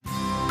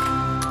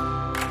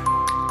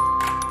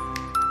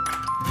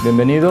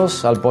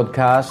Bienvenidos al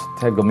podcast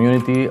The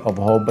Community of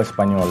Hope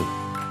Español.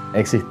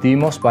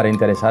 Existimos para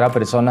interesar a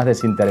personas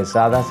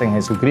desinteresadas en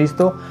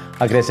Jesucristo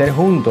a crecer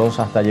juntos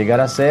hasta llegar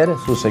a ser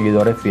sus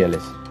seguidores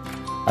fieles.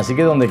 Así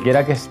que donde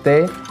quiera que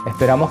esté,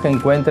 esperamos que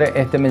encuentre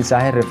este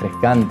mensaje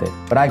refrescante,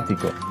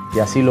 práctico y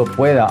así lo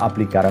pueda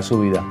aplicar a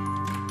su vida.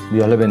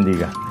 Dios le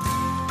bendiga.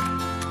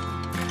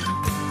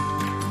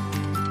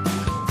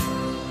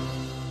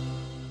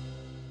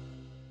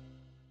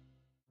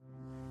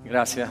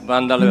 Gracias,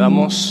 banda. Le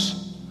damos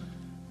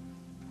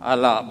a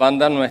la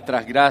banda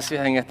nuestras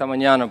gracias en esta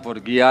mañana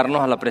por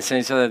guiarnos a la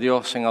presencia de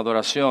Dios en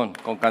adoración,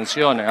 con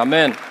canciones.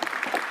 Amén.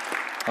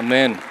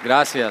 Amén.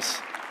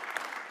 Gracias.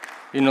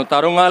 ¿Y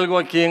notaron algo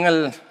aquí en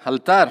el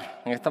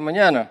altar en esta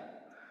mañana?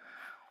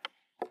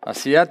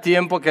 Hacía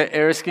tiempo que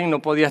Erskine no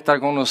podía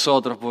estar con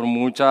nosotros por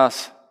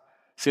muchas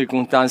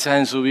circunstancias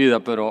en su vida,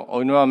 pero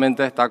hoy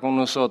nuevamente está con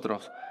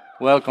nosotros.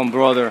 Welcome,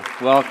 brother.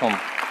 Welcome.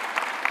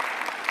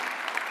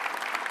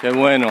 Qué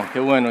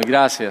bueno. Y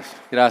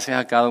gracias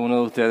a cada uno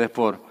de ustedes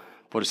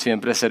por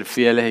siempre ser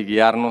fieles y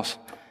guiarnos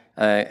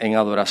en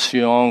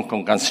adoración,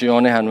 con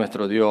canciones a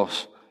nuestro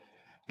Dios.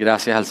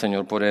 Gracias al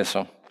Señor por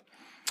eso.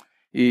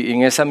 Y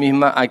en esa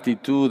misma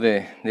actitud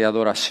de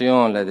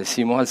adoración le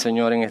decimos al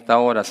Señor en esta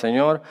hora: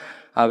 Señor,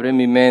 abre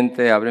mi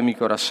mente, abre mi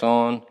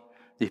corazón,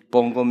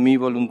 dispongo mi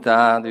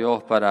voluntad,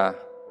 Dios, para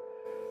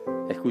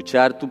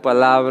escuchar tu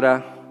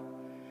palabra.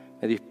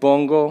 Me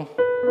dispongo,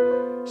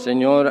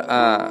 Señor,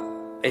 a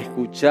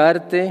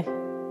escucharte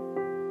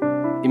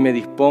y me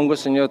dispongo,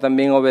 Señor,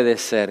 también a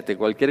obedecerte.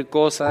 Cualquier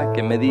cosa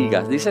que me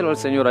digas, díselo al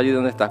Señor allí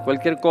donde estás,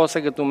 cualquier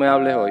cosa que tú me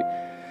hables hoy.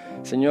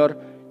 Señor,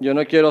 yo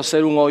no quiero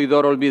ser un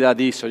oidor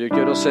olvidadizo, yo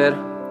quiero ser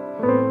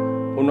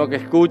uno que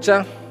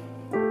escucha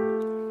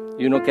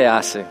y uno que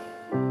hace.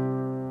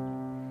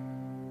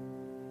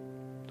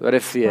 Tú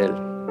eres fiel,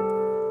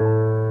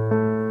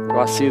 tú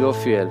has sido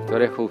fiel, tú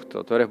eres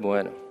justo, tú eres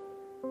bueno.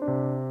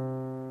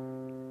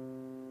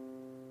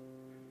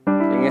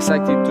 En esa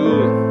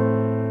actitud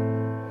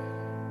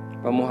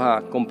vamos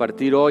a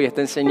compartir hoy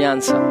esta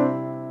enseñanza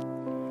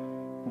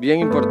bien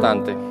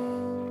importante.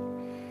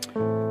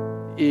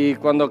 Y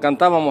cuando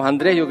cantábamos,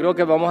 Andrés, yo creo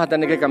que vamos a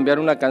tener que cambiar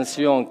una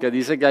canción que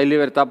dice que hay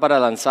libertad para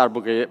danzar,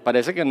 porque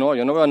parece que no,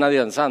 yo no veo a nadie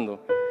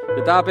danzando. Yo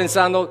estaba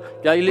pensando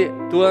que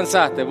tú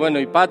danzaste, bueno,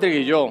 y Patrick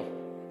y yo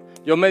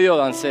medio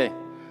dancé,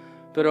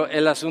 pero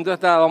el asunto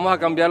está, vamos a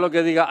cambiar lo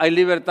que diga, hay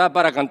libertad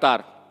para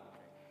cantar.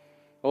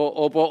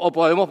 O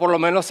podemos por lo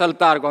menos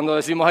saltar cuando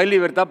decimos hay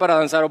libertad para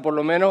danzar, o por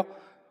lo menos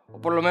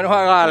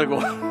haga algo.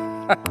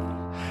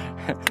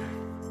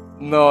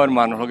 No,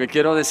 hermanos, lo que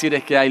quiero decir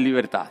es que hay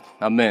libertad.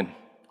 Amén.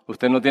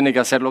 Usted no tiene que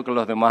hacer lo que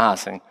los demás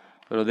hacen,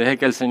 pero deje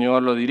que el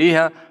Señor lo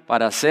dirija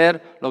para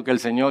hacer lo que el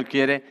Señor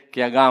quiere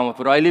que hagamos.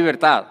 Pero hay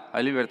libertad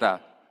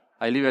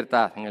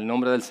en el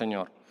nombre del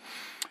Señor.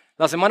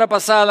 La semana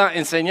pasada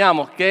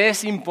enseñamos que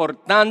es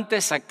importante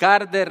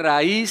sacar de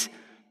raíz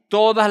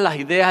todas las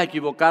ideas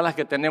equivocadas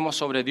que tenemos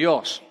sobre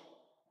Dios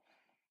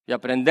y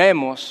aprender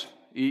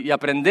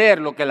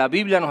lo que la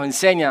Biblia nos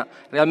enseña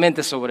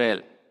realmente sobre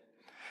Él.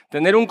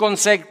 Tener un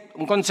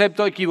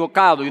concepto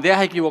equivocado,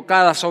 ideas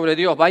equivocadas sobre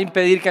Dios va a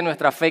impedir que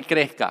nuestra fe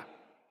crezca.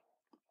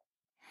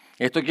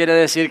 Esto quiere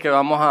decir que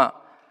vamos a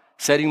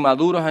ser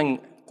inmaduros en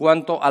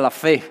cuanto a la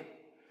fe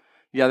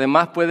y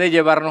además puede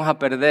llevarnos a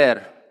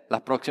perder las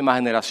próximas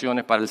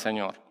generaciones para el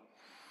Señor.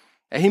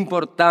 Es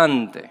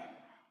importante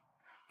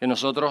que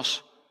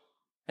nosotros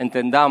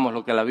entendamos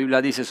lo que la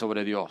Biblia dice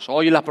sobre Dios.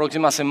 Hoy y las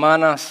próximas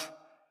semanas,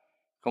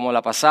 como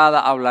la pasada,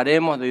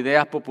 hablaremos de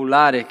ideas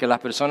populares que las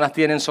personas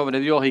tienen sobre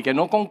Dios y que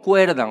no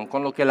concuerdan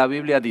con lo que la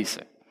Biblia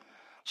dice.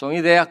 Son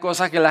ideas,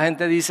 cosas que la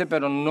gente dice,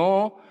 pero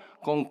no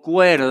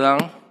concuerdan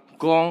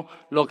con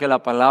lo que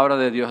la palabra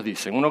de Dios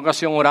dice. En una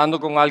ocasión,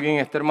 orando con alguien,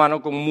 este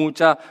hermano, con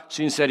mucha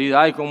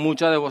sinceridad y con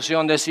mucha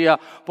devoción, decía: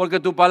 porque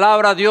tu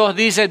palabra, Dios,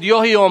 dice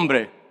Dios y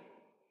hombre.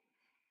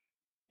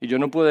 Y yo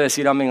no pude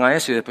decir amén a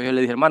eso. Y después yo le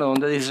dije: hermano,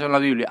 ¿dónde dice eso en la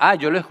Biblia?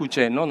 Yo lo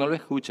escuché. No lo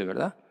escuché,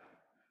 ¿verdad?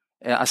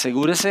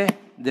 Asegúrese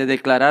de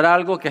declarar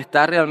algo que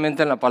está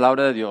realmente en la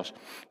palabra de Dios.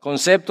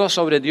 Conceptos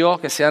sobre Dios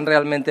que sean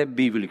realmente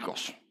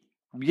bíblicos.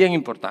 Bien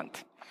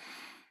importante.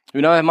 Y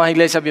una vez más,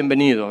 iglesia,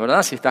 bienvenido,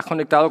 ¿verdad? Si estás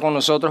conectado con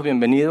nosotros,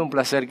 bienvenido. Un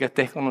placer que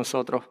estés con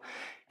nosotros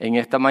en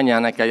esta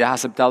mañana, que hayas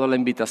aceptado la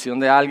invitación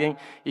de alguien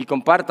y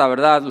comparta,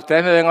 ¿verdad?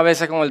 Ustedes me ven a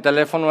veces con el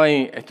teléfono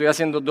ahí. Estoy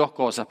haciendo dos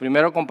cosas.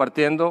 Primero,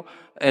 compartiendo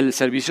el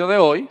servicio de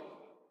hoy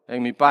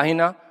en mi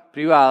página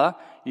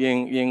privada y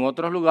en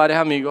otros lugares,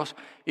 amigos.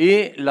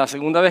 Y la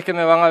segunda vez que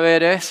me van a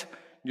ver es,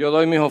 yo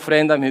doy mis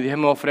ofrendas, mis 10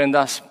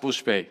 ofrendas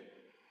PushPay.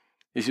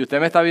 Y si usted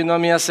me está viendo a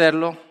mí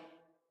hacerlo,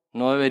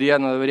 no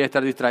debería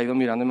estar distraído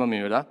mirándome a mí,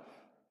 ¿verdad?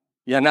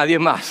 Y a nadie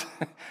más.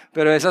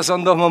 Pero esos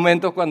son dos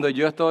momentos cuando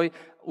yo estoy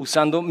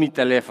usando mi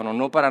teléfono,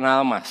 no para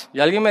nada más.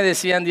 Y alguien me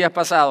decía en días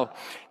pasados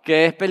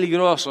que es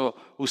peligroso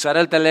usar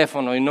el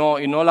teléfono y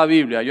no la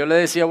Biblia. Yo le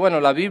decía,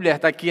 bueno, la Biblia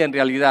está aquí en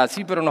realidad,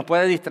 sí, pero nos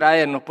puede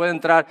distraer, nos puede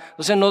entrar.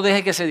 Entonces no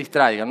deje que se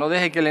distraiga, no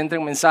deje que le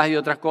entren mensajes y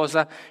otras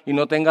cosas y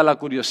no tenga la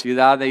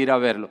curiosidad de ir a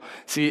verlo.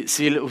 Si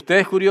usted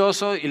es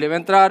curioso y le va a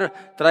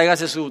entrar,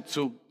 tráigase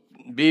su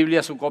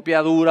Biblia, su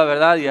copia dura,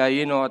 ¿verdad? Y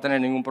ahí no va a tener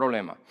ningún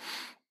problema.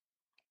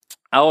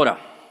 Ahora,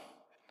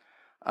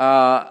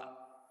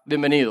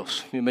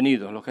 bienvenidos,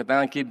 los que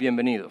están aquí,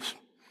 bienvenidos.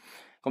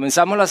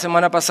 Comenzamos la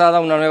semana pasada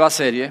una nueva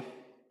serie,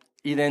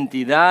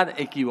 Identidad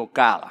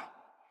Equivocada.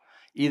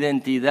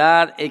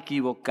 Identidad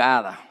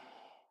equivocada.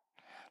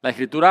 La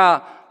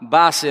escritura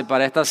base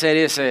para esta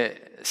serie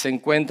se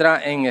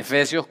encuentra en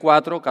Efesios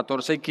 4,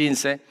 14 y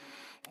 15,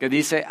 que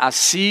dice,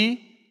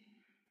 así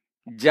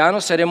ya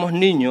no seremos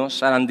niños,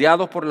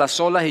 zarandeados por las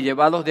olas y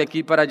llevados de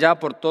aquí para allá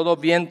por todo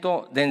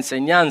viento de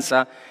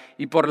enseñanza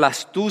y por la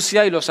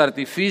astucia y los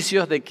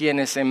artificios de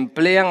quienes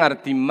emplean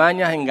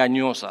artimañas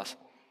engañosas.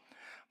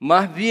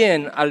 Más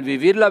bien, al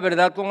vivir la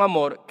verdad con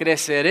amor,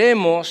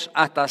 creceremos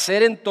hasta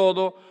ser en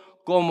todo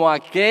como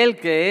aquel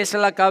que es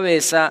la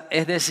cabeza,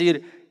 es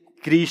decir,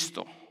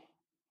 Cristo.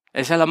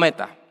 Esa es la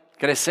meta,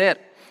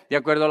 crecer, de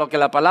acuerdo a lo que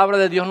la palabra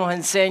de Dios nos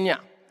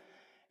enseña.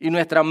 Y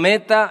nuestra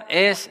meta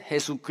es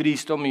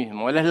Jesucristo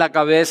mismo. Él es la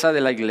cabeza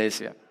de la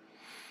iglesia.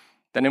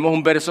 Tenemos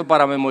un verso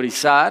para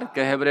memorizar,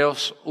 que es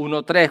Hebreos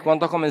 1:3.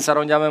 ¿Cuántos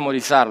comenzaron ya a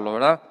memorizarlo,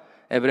 verdad?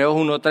 Hebreos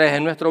 1:3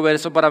 es nuestro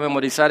verso para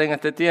memorizar en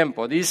este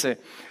tiempo. Dice,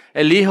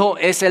 el Hijo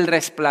es el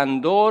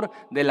resplandor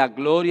de la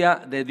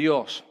gloria de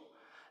Dios.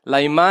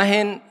 La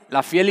imagen,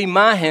 la fiel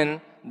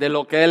imagen de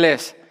lo que Él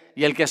es.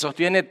 Y el que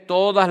sostiene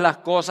todas las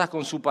cosas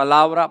con su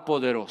palabra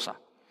poderosa.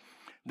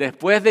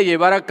 Después de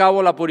llevar a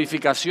cabo la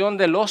purificación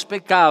de los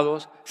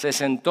pecados, se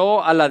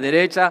sentó a la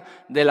derecha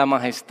de la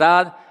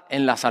majestad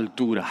en las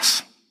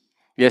alturas.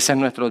 Y ese es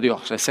nuestro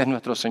Dios, ese es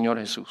nuestro Señor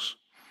Jesús.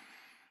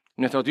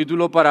 Nuestro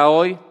título para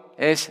hoy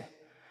es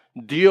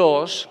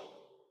Dios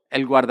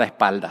el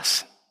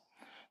guardaespaldas.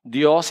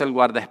 Dios el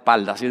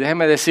guardaespaldas. Y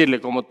déjeme decirle,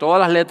 como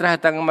todas las letras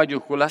están en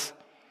mayúsculas,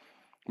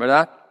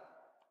 ¿verdad?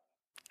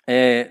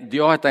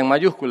 Dios está en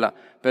mayúscula,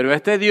 pero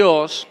este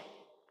Dios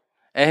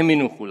es en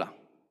minúscula.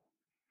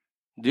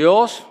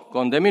 Dios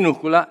con D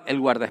minúscula, el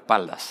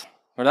guardaespaldas,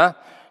 ¿verdad?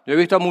 Yo he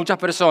visto a muchas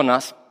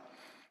personas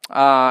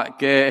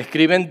que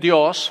escriben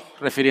Dios,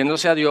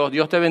 refiriéndose a Dios,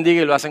 Dios te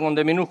bendiga y lo hacen con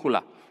D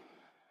minúscula,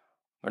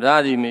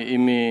 ¿verdad?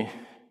 Y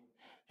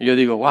yo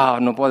digo, wow,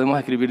 no podemos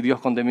escribir Dios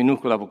con D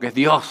minúscula porque es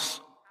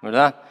Dios,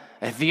 ¿verdad?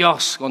 Es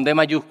Dios con D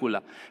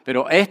mayúscula.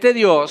 Pero este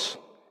Dios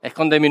es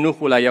con D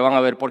minúscula, ya van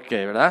a ver por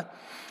qué, ¿verdad?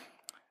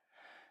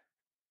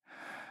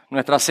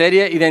 Nuestra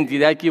serie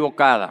Identidad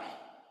Equivocada.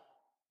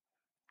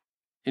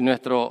 Y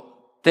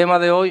nuestro tema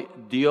de hoy,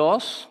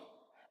 Dios,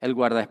 el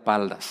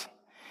guardaespaldas.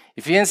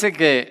 Y fíjense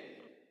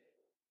que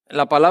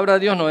la palabra de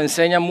Dios nos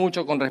enseña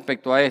mucho con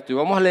respecto a esto. Y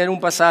vamos a leer un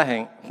pasaje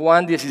en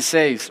Juan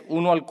 16,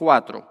 1 al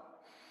 4.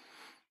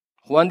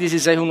 Juan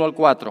 16, 1 al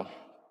 4.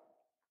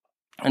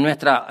 En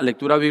nuestra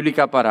lectura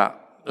bíblica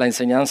para la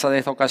enseñanza de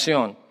esta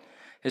ocasión.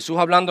 Jesús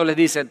hablando les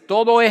dice,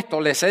 todo esto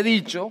les he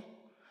dicho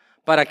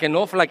para que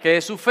no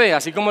flaquee su fe.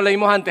 Así como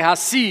leímos antes,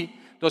 así.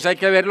 Entonces hay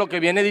que ver lo que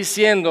viene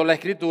diciendo la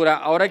Escritura.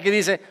 Ahora aquí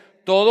dice,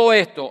 todo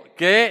esto,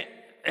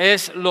 ¿qué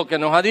es lo que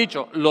nos ha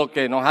dicho? Lo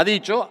que nos ha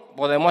dicho,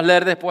 podemos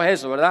leer después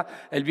eso, ¿verdad?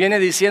 Él viene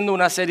diciendo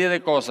una serie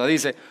de cosas.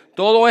 Dice,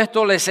 todo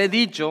esto les he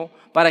dicho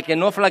para que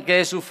no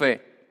flaquee su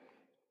fe.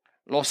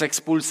 Los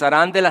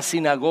expulsarán de las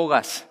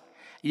sinagogas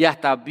y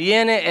hasta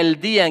viene el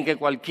día en que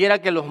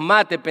cualquiera que los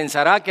mate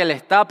pensará que le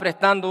está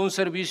prestando un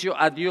servicio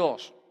a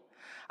Dios.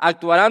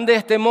 Actuarán de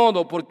este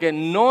modo porque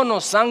no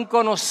nos han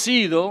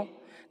conocido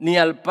ni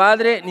al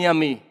Padre ni a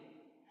mí.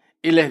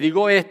 Y les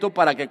digo esto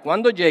para que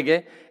cuando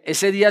llegue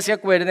ese día se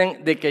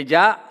acuerden de que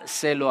ya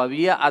se lo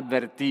había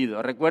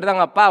advertido.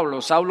 ¿Recuerdan a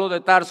Pablo, Saulo de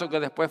Tarso, que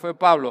después fue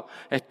Pablo?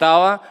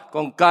 Estaba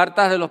con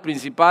cartas de los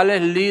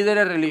principales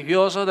líderes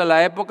religiosos de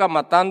la época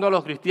matando a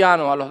los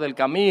cristianos, a los del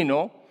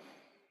camino,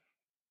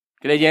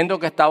 creyendo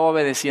que estaba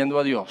obedeciendo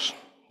a Dios.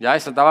 Ya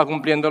se estaba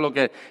cumpliendo lo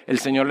que el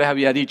Señor les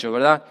había dicho,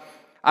 ¿verdad?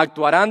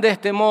 Actuarán de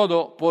este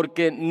modo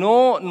porque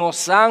no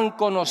nos han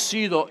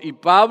conocido. Y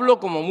Pablo,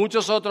 como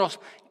muchos otros,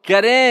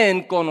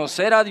 creen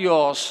conocer a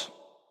Dios,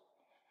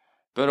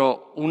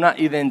 pero una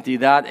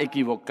identidad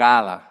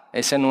equivocada.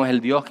 Ese no es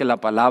el Dios que la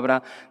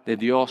palabra de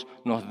Dios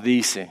nos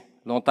dice.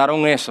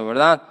 ¿Notaron eso,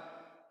 verdad?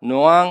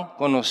 No han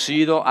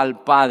conocido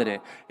al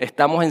Padre.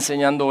 Estamos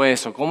enseñando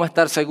eso. ¿Cómo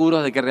estar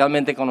seguros de que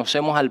realmente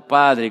conocemos al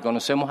Padre, y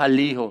conocemos al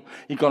Hijo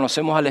y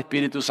conocemos al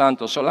Espíritu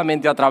Santo?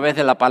 Solamente a través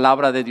de la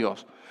palabra de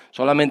Dios.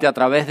 Solamente a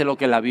través de lo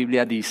que la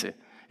Biblia dice.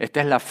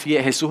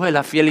 Jesús es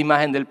la fiel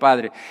imagen del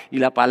Padre. Y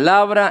la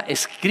palabra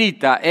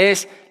escrita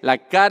es la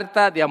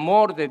carta de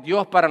amor de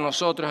Dios para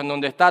nosotros, en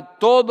donde está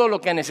todo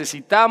lo que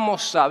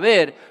necesitamos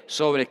saber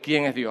sobre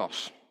quién es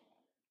Dios.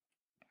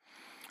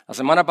 La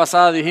semana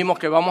pasada dijimos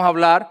que vamos a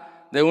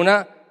hablar de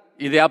una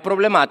idea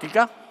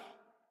problemática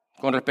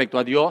con respecto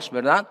a Dios,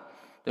 ¿verdad?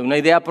 De una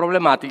idea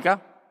problemática,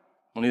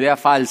 una idea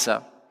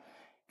falsa.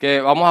 Que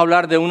vamos a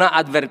hablar de una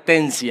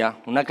advertencia,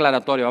 una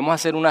aclaratoria, vamos a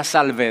hacer una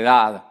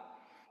salvedad,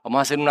 vamos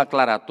a hacer una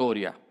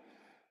aclaratoria.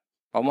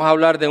 Vamos a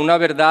hablar de una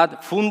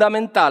verdad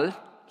fundamental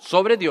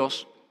sobre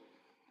Dios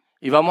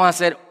y vamos a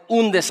hacer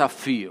un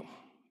desafío.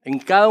 En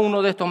cada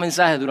uno de estos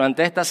mensajes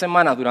durante esta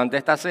semana, durante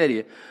esta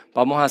serie,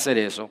 vamos a hacer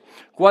eso.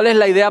 ¿Cuál es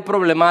la idea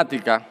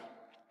problemática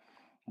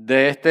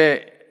de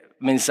este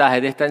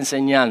mensaje, de esta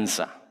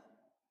enseñanza,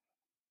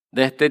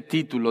 de este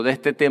título, de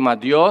este tema,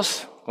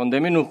 Dios, con D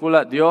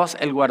minúscula, Dios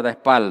el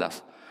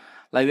guardaespaldas.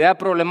 La idea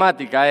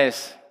problemática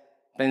es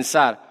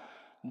pensar,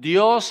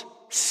 Dios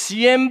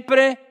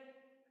siempre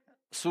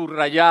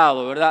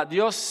subrayado, ¿verdad?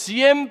 Dios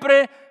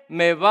siempre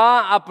me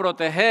va a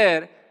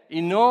proteger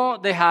y no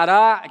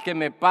dejará que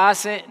me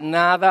pase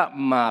nada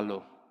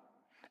malo.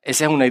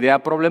 Esa es una idea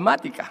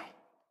problemática.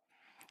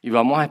 Y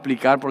vamos a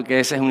explicar por qué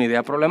esa es una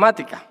idea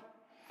problemática.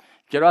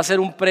 Quiero hacer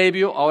un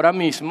previo ahora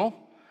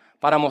mismo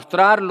para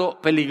mostrar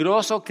lo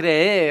peligroso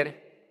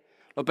que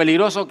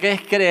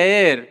es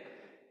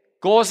creer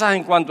cosas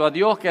en cuanto a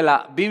Dios que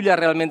la Biblia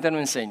realmente no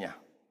enseña.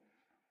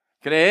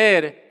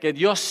 Creer que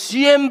Dios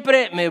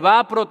siempre me va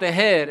a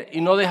proteger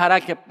y no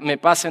dejará que me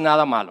pase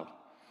nada malo.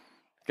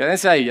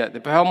 Quédense ahí,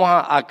 después vamos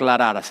a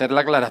aclarar, hacer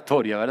la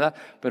aclaratoria, ¿verdad?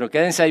 Pero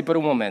quédense ahí por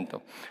un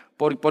momento.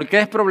 ¿Por qué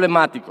es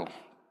problemático?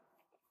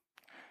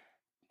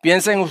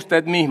 Piensa en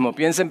usted mismo,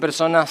 piensa en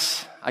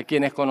personas a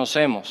quienes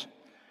conocemos.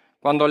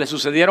 Cuando le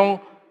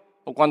sucedieron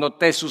o cuando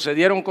te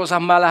sucedieron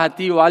cosas malas a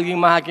ti o a alguien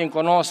más a quien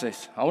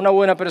conoces, a una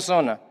buena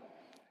persona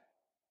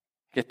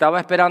que estaba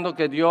esperando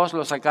que Dios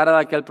lo sacara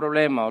de aquel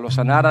problema o lo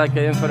sanara de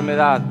aquella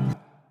enfermedad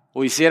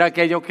o hiciera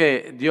aquello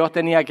que Dios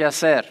tenía que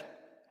hacer,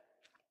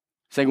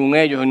 según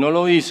ellos, y no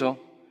lo hizo,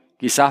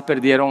 quizás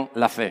perdieron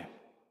la fe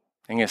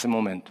en ese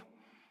momento.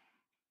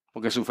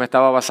 Porque su fe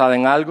estaba basada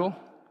en algo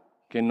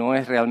que no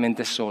es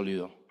realmente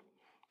sólido.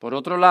 Por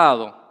otro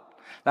lado,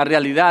 la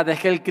realidad es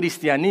que el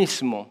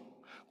cristianismo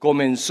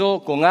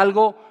comenzó con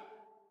algo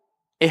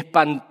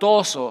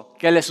espantoso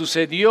que le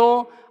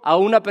sucedió a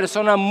una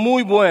persona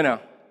muy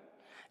buena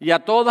y a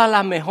todas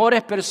las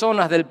mejores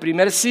personas del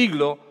primer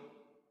siglo.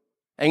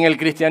 En el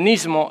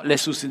cristianismo le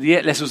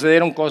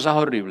sucedieron cosas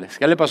horribles.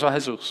 ¿Qué le pasó a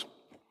Jesús,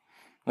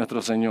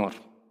 nuestro Señor?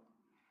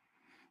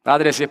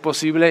 Padre, si es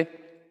posible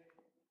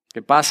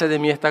que pase de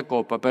mí esta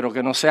copa, pero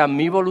que no sea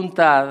mi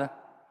voluntad,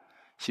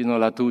 sino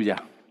la tuya.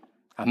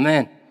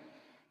 Amén.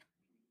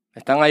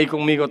 ¿Están ahí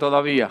conmigo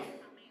todavía?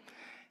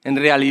 En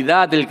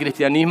realidad, el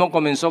cristianismo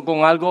comenzó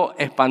con algo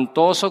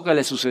espantoso que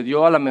le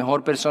sucedió a la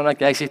mejor persona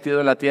que ha existido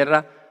en la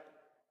tierra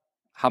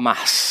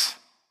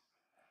jamás.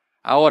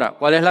 Ahora,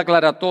 ¿cuál es la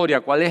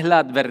aclaratoria? ¿Cuál es la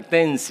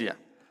advertencia?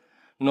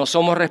 No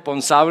somos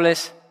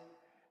responsables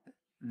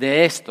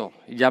de esto.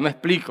 Y ya me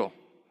explico.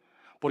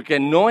 Porque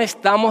no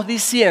estamos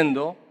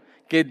diciendo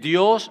que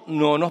Dios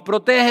no nos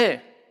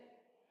protege.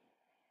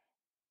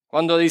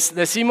 Cuando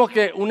decimos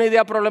que una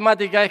idea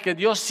problemática es que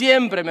Dios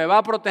siempre me va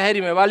a proteger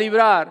y me va a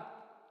librar,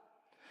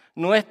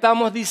 no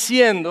estamos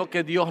diciendo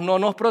que Dios no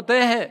nos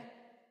protege.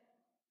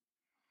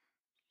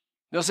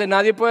 Entonces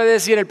nadie puede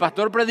decir, el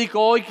pastor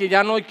predicó hoy que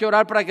ya no hay que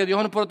orar para que Dios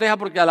nos proteja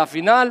porque a la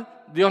final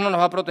Dios no nos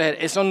va a proteger.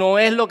 Eso no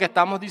es lo que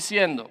estamos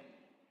diciendo.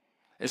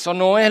 Eso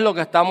no es lo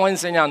que estamos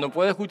enseñando.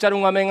 ¿Puede escuchar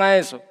un amén a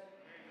eso?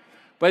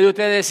 Puede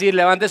usted decir,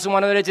 levante su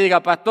mano derecha y diga,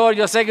 pastor,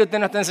 yo sé que usted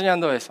no está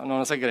enseñando eso.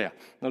 No se crea,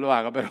 no lo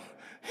haga, pero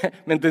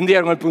me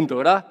entendieron el punto,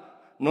 ¿verdad?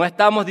 No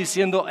estamos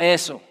diciendo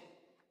eso.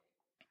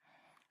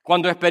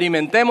 Cuando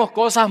experimentemos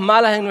cosas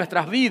malas en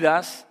nuestras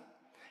vidas,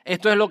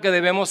 esto es lo que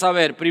debemos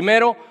saber.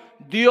 Primero,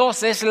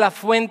 Dios es la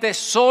fuente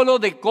solo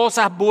de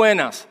cosas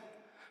buenas,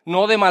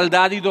 no de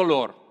maldad y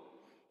dolor.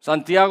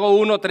 Santiago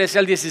 1, 13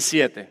 al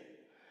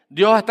 17.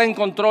 ¿Dios está en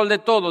control de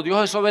todo?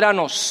 ¿Dios es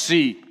soberano?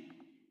 Sí.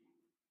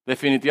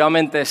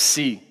 Definitivamente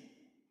sí.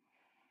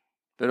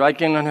 Pero hay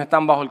quienes no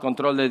están bajo el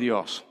control de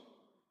Dios.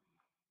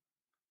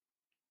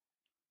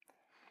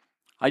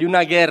 Hay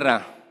una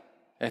guerra,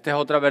 esta es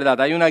otra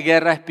verdad, hay una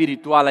guerra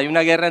espiritual, hay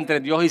una guerra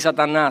entre Dios y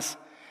Satanás.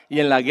 Y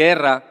en la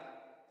guerra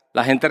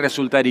la gente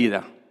resulta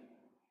herida.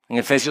 En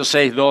Efesios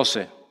 6,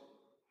 12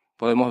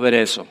 podemos ver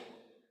eso.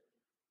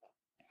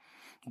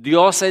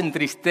 Dios se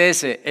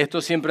entristece, esto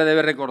siempre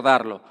debe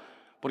recordarlo.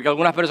 Porque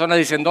algunas personas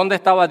dicen, ¿dónde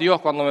estaba Dios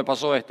cuando me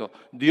pasó esto?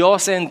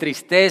 Dios se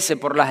entristece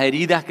por las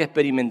heridas que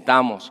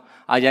experimentamos.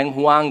 Allá en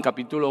Juan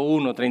capítulo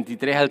 1,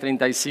 33 al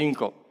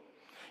 35.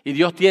 Y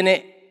Dios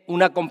tiene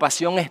una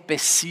compasión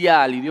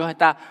especial y Dios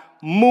está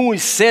muy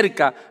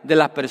cerca de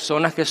las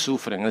personas que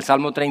sufren. El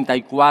Salmo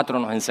 34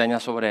 nos enseña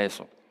sobre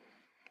eso.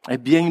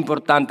 Es bien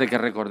importante que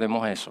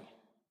recordemos eso.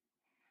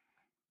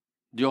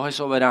 Dios es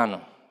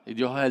soberano y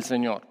Dios es el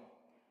Señor.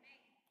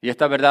 Y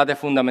esta verdad es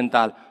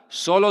fundamental.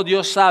 Solo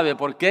Dios sabe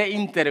por qué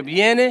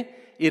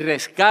interviene y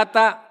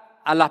rescata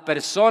a las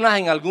personas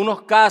en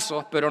algunos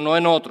casos, pero no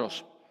en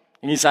otros.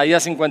 En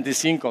Isaías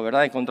 55,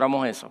 ¿verdad?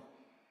 Encontramos eso.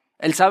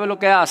 Él sabe lo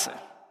que hace.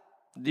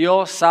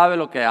 Dios sabe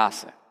lo que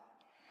hace.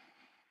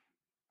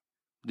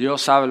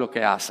 Dios sabe lo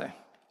que hace.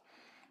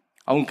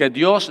 Aunque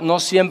Dios no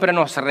siempre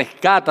nos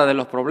rescata de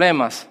los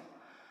problemas,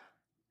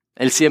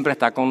 Él siempre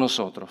está con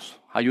nosotros.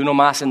 Hay uno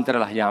más entre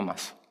las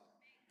llamas.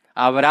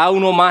 Habrá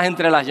uno más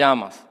entre las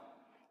llamas.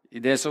 Y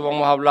de eso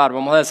vamos a hablar,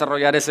 vamos a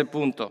desarrollar ese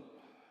punto.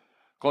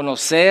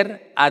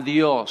 Conocer a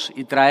Dios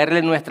y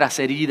traerle nuestras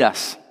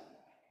heridas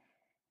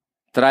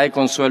trae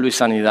consuelo y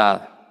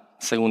sanidad.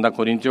 2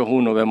 Corintios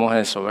 1 vemos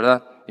eso,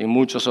 ¿verdad? Y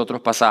muchos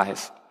otros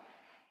pasajes.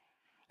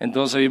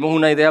 Entonces vimos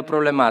una idea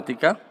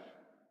problemática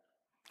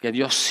que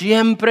Dios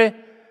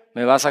siempre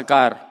me va a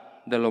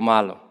sacar de lo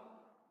malo.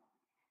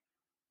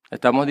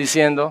 Estamos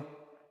diciendo,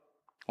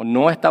 o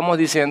no estamos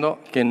diciendo,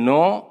 que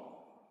no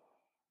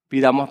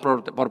pidamos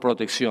por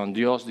protección.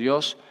 Dios,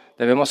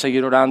 debemos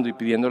seguir orando y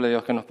pidiéndole a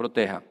Dios que nos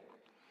proteja.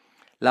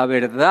 La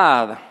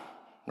verdad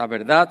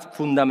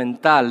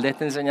fundamental de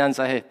esta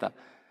enseñanza es esta.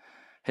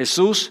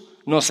 Jesús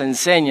nos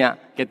enseña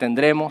que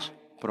tendremos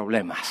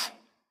problemas.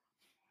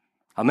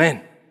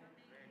 Amén.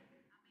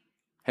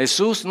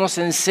 Jesús nos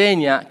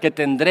enseña que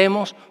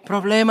tendremos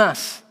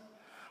problemas.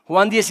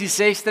 Juan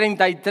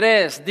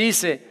 16:33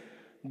 dice: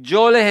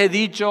 yo les he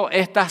dicho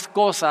estas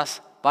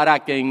cosas para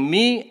que en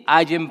mí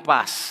hallen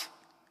paz.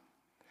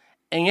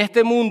 En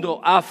este mundo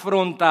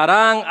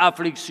afrontarán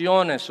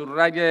aflicciones,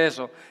 subraye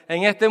eso.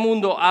 En este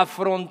mundo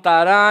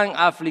afrontarán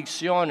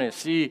aflicciones,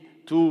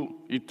 sí,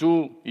 tú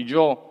y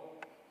yo.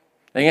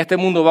 En este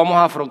mundo vamos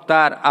a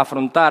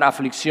afrontar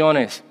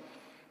aflicciones.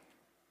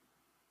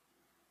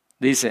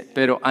 Dice,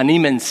 pero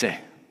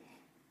anímense,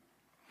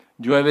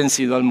 yo he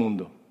vencido al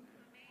mundo.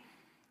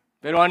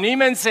 Pero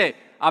anímense,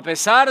 a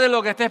pesar de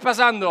lo que estés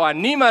pasando,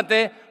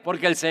 anímate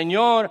porque el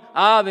Señor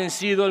ha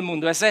vencido el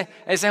mundo. Esa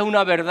es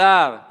una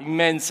verdad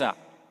inmensa,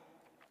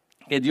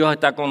 que Dios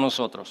está con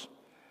nosotros.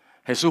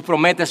 Jesús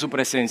promete su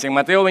presencia. En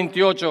Mateo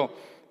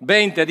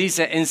 28:20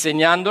 dice,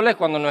 enseñándoles,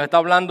 cuando nos está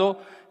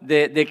hablando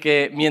de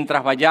que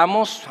mientras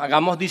vayamos,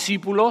 hagamos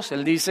discípulos,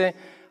 Él dice,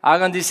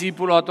 hagan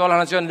discípulos a todas las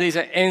naciones,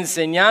 dice,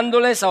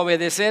 enseñándoles a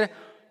obedecer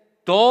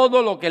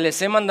todo lo que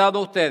les he mandado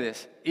a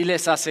ustedes. Y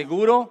les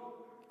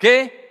aseguro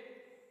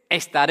que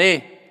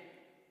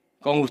estaré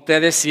con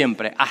ustedes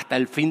siempre, hasta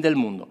el fin del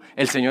mundo.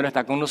 El Señor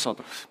está con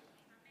nosotros.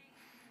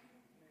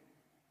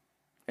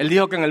 Él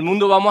dijo que en el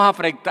mundo vamos a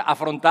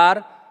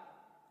afrontar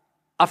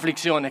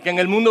aflicciones, que en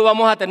el mundo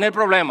vamos a tener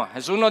problemas.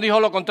 Jesús no dijo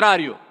lo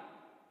contrario.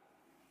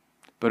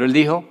 Pero Él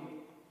dijo,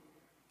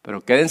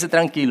 pero quédense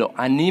tranquilos,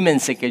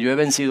 anímense que yo he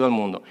vencido al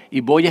mundo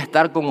y voy a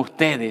estar con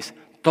ustedes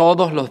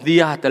todos los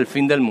días hasta el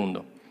fin del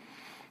mundo.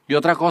 Y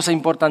otra cosa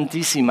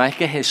importantísima es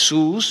que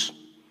Jesús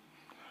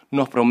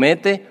nos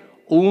promete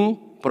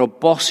un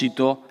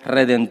propósito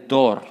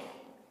redentor.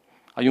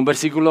 Hay un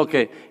versículo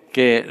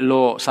que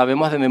lo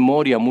sabemos de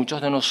memoria,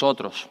 muchos de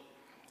nosotros.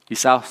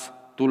 Quizás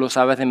tú lo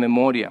sabes de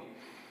memoria.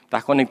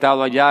 Estás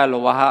conectado allá,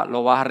 lo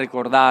vas a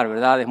recordar,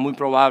 ¿verdad? Es muy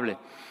probable.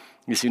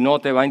 Y si no,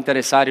 te va a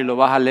interesar y lo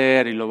vas a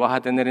leer y lo vas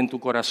a tener en tu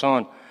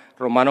corazón.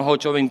 Romanos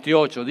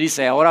 8:28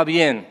 dice, ahora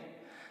bien,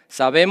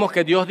 sabemos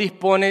que Dios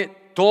dispone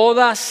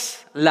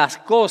todas las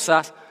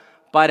cosas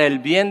para el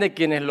bien de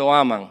quienes lo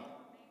aman,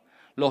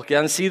 los que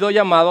han sido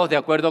llamados de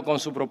acuerdo con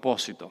su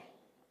propósito.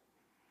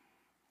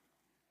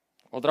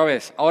 Otra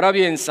vez, ahora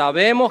bien,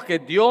 sabemos que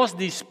Dios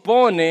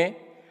dispone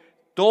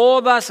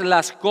todas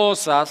las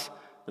cosas,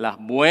 las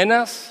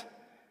buenas,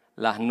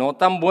 las no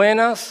tan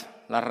buenas,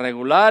 las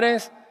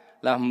regulares,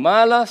 las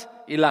malas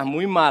y las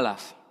muy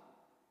malas.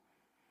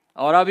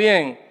 Ahora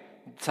bien,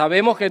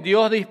 sabemos que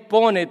Dios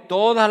dispone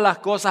todas las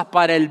cosas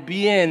para el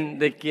bien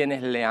de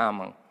quienes le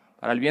aman,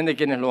 para el bien de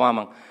quienes lo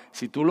aman.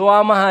 Si tú lo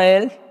amas a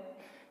Él,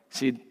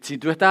 si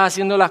tú estás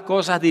haciendo las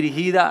cosas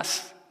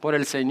dirigidas por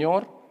el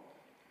Señor,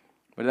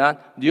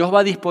 ¿verdad? Dios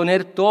va a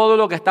disponer todo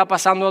lo que está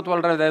pasando a tu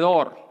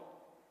alrededor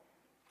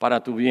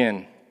para tu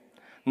bien.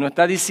 No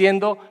está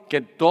diciendo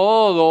que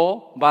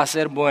todo va a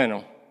ser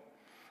bueno.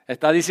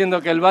 Está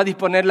diciendo que Él va a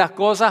disponer las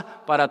cosas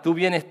para tu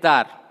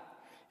bienestar.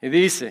 Y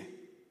dice,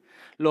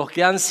 los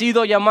que han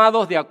sido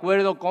llamados de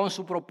acuerdo con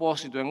su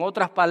propósito. En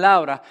otras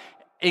palabras,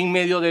 en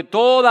medio de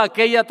toda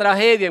aquella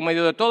tragedia, en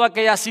medio de toda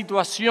aquella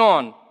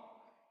situación,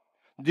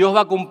 Dios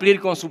va a cumplir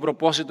con su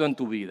propósito en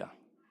tu vida.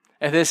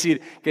 Es decir,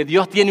 que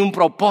Dios tiene un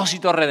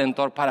propósito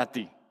redentor para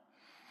ti.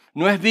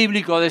 No es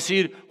bíblico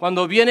decir,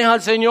 cuando vienes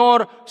al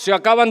Señor se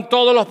acaban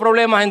todos los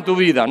problemas en tu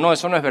vida. No,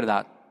 eso no es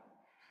verdad.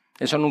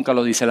 Eso nunca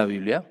lo dice la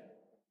Biblia.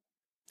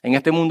 En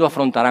este mundo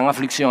afrontarán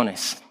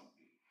aflicciones.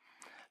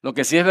 Lo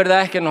que sí es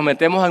verdad es que nos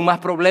metemos en más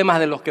problemas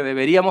de los que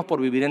deberíamos por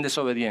vivir en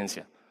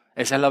desobediencia.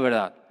 Esa es la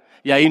verdad.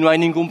 Y ahí no hay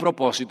ningún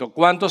propósito.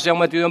 ¿Cuántos se han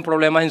metido en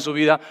problemas en su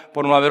vida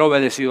por no haber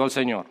obedecido al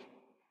Señor?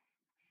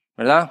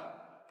 ¿Verdad?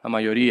 La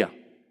mayoría.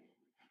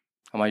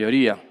 La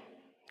mayoría.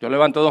 Yo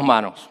levanto 2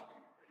 manos.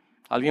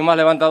 ¿Alguien más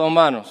levanta 2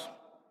 manos?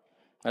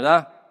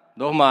 ¿Verdad?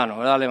 2 manos,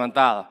 ¿verdad?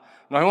 Levantadas.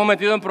 Nos hemos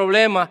metido en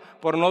problemas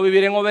por no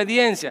vivir en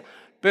obediencia.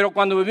 Pero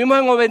cuando vivimos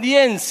en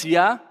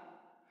obediencia,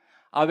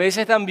 a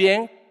veces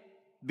también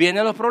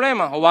vienen los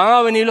problemas o van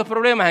a venir los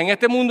problemas. En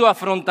este mundo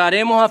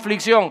afrontaremos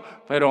aflicción,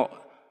 pero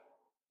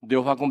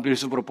Dios va a cumplir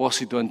su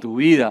propósito en tu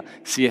vida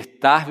si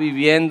estás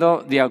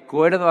viviendo de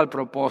acuerdo al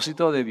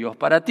propósito de Dios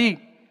para ti.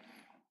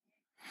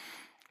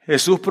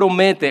 Jesús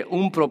promete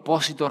un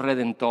propósito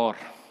redentor.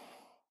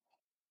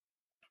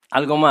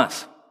 Algo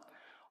más.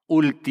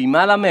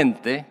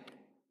 Ultimadamente,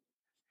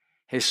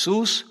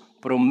 Jesús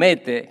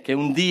promete que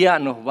un día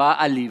nos va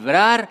a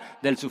librar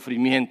del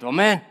sufrimiento.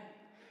 Amén.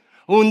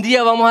 Un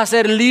día vamos a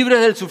ser libres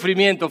del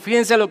sufrimiento.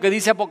 Fíjense lo que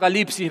dice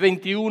Apocalipsis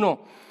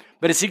 21,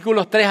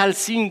 versículos 3 al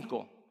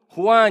 5.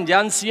 Juan, ya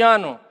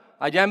anciano,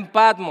 allá en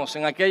Patmos,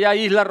 en aquella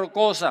isla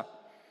rocosa,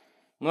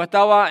 no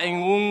estaba en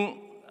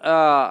un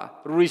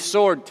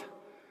resort.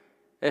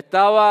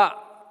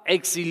 Estaba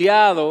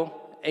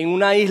exiliado en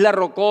una isla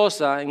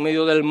rocosa en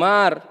medio del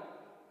mar.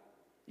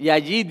 Y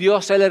allí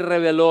Dios se le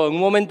reveló. En un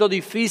momento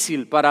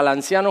difícil para el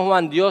anciano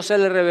Juan, Dios se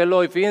le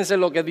reveló. Y fíjense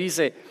lo que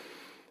dice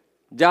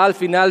ya al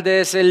final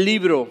de ese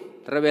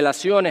libro,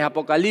 Revelaciones,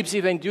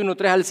 Apocalipsis 21,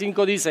 3 al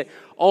 5 dice: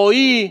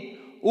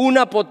 oí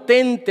una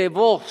potente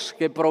voz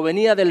que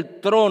provenía del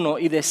trono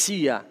y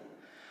decía: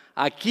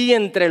 aquí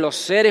entre los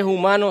seres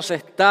humanos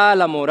está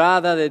la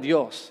morada de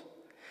Dios.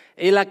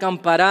 Él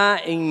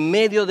acampará en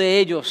medio de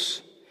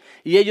ellos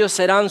y ellos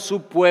serán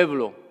su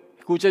pueblo.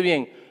 Escuche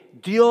bien.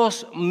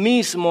 Dios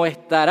mismo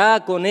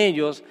estará con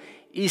ellos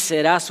y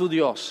será su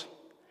Dios.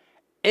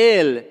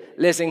 Él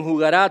les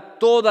enjugará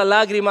toda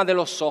lágrima de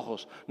los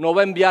ojos. No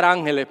va a enviar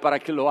ángeles para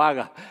que lo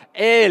haga.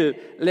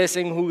 Él les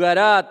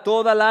enjugará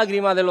toda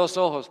lágrima de los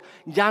ojos.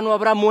 Ya no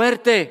habrá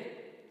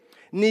muerte,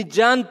 ni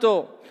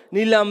llanto,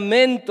 ni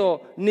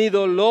lamento, ni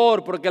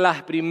dolor, porque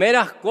las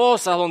primeras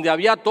cosas donde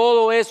había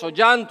todo eso,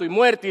 llanto y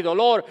muerte y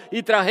dolor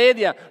y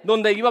tragedia,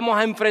 donde íbamos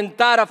a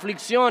enfrentar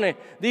aflicciones,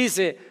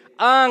 dice,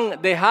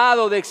 han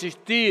dejado de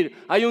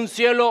existir. Hay un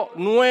cielo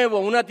nuevo,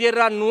 una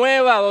tierra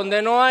nueva donde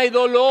no hay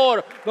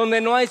dolor, donde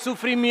no hay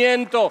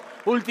sufrimiento.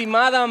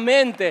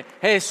 Últimamente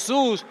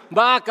Jesús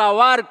va a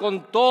acabar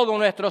con todo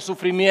nuestro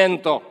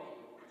sufrimiento.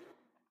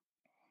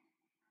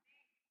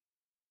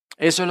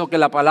 Eso es lo que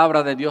la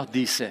palabra de Dios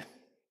dice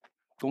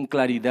con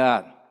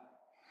claridad.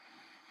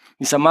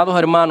 Mis amados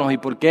hermanos, ¿y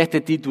por qué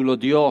este título,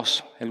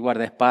 Dios, el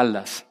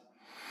guardaespaldas?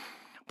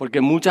 Porque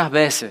muchas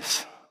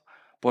veces,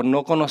 por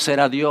no conocer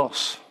a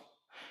Dios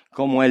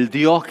como el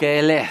Dios que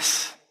Él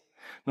es,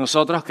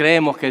 nosotros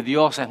creemos que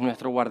Dios es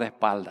nuestro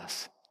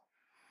guardaespaldas.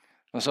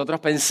 Nosotros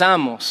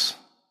pensamos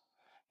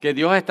que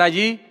Dios está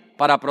allí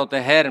para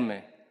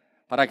protegerme,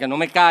 para que no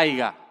me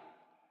caiga,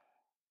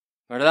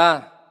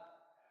 ¿verdad?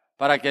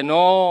 Para que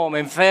no me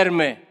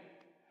enferme,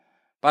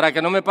 para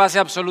que no me pase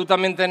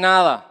absolutamente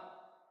nada.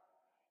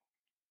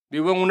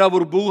 Vivo en una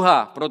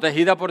burbuja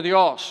protegida por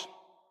Dios.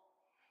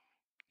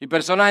 Y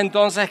personas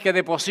entonces que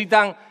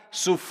depositan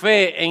su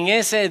fe en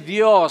ese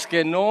Dios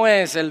que no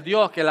es el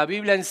Dios que la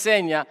Biblia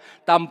enseña,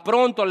 tan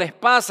pronto les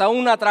pasa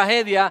una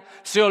tragedia,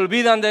 se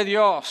olvidan de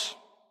Dios.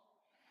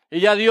 Y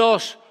ya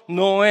Dios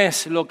no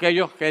es lo que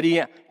ellos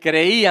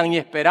creían y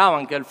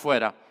esperaban que Él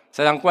fuera.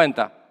 ¿Se dan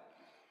cuenta?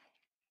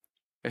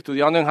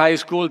 Estudiando en high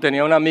school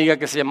tenía una amiga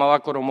que se llamaba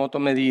Coromoto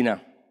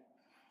Medina.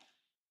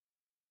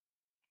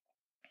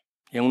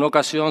 Y en una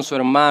ocasión su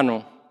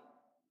hermano,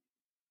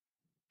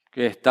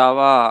 que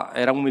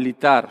era un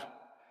militar,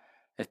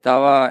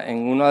 estaba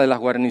en una de las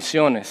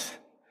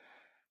guarniciones,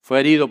 fue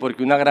herido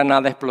porque una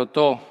granada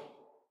explotó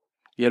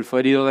y él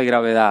fue herido de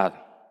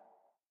gravedad.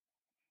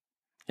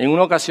 En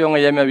una ocasión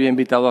ella me había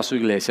invitado a su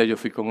iglesia, yo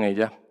fui con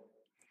ella.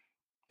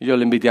 Y yo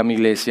le invité a mi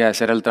iglesia,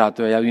 ese era el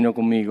trato, ella vino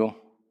conmigo.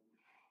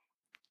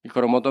 Y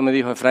Coromoto me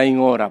dijo: Efraín,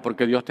 ora,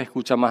 porque Dios te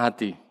escucha más a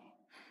ti.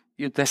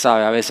 Y usted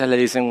sabe, a veces le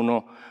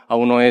dicen a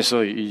uno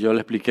eso y yo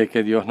le expliqué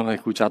que Dios nos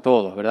escucha a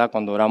todos, ¿verdad?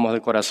 Cuando oramos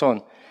de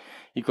corazón.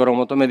 Y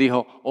Coromoto me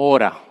dijo: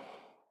 ora,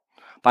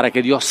 para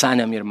que Dios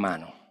sane a mi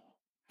hermano.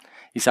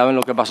 ¿Y saben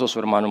lo que pasó? Su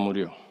hermano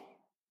murió.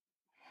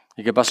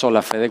 ¿Y qué pasó?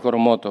 La fe de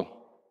Coromoto,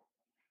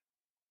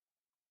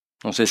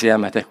 no sé si ella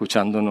me está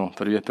escuchando o no,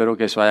 pero yo espero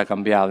que eso haya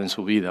cambiado en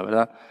su vida,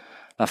 ¿verdad?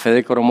 La fe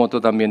de Coromoto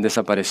también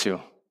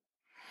desapareció.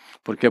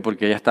 ¿Por qué?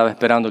 Porque ella estaba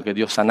esperando que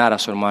Dios sanara a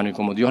su hermano, y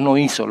como Dios no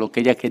hizo lo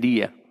que ella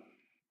quería,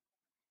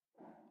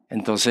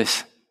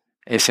 entonces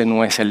ese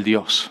no es el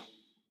Dios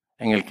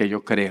en el que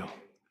yo creo.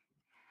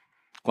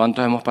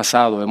 ¿Cuántos hemos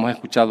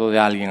escuchado de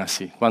alguien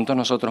así? ¿Cuántos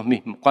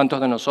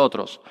de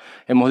nosotros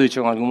hemos dicho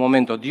en algún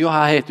momento: Dios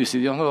hace esto, y si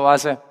Dios no lo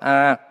hace,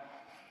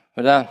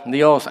 ¿verdad?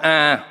 Dios,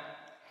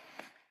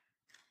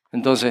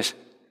 Entonces,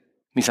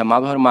 mis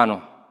amados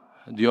hermanos,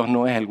 Dios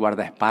no es el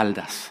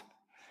guardaespaldas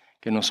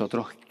que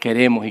nosotros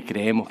queremos y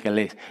creemos que Él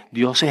es.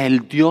 Dios es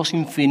el Dios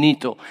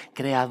infinito,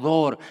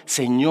 creador,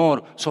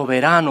 Señor,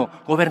 soberano,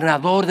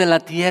 gobernador de la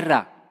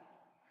tierra,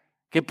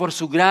 que por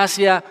su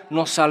gracia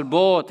nos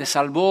salvó, te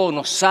salvó,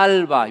 nos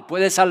salva y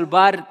puede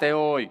salvarte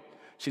hoy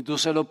si tú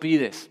se lo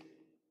pides.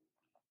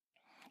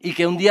 Y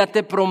que un día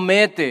te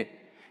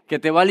promete que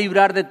te va a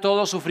librar de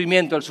todo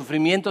sufrimiento. El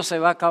sufrimiento se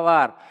va a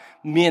acabar.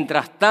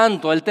 Mientras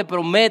tanto, Él te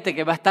promete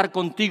que va a estar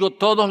contigo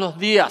todos los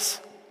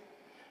días.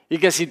 Y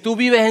que si tú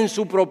vives en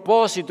su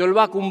propósito, Él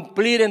va a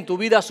cumplir en tu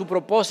vida su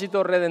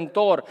propósito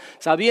redentor,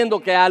 sabiendo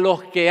que a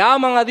los que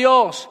aman a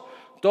Dios,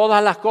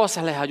 todas las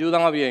cosas les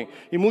ayudan a bien.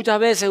 Y muchas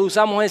veces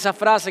usamos esa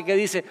frase que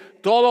dice: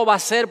 todo va a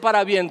ser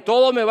para bien,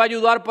 todo me va a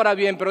ayudar para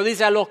bien. Pero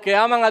dice: a los que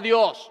aman a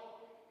Dios.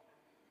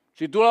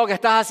 Si tú lo que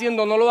estás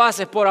haciendo no lo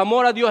haces por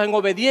amor a Dios, en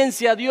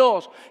obediencia a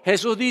Dios,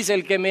 Jesús dice: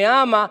 el que me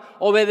ama,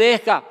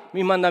 obedezca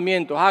mis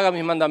mandamientos, haga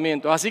mis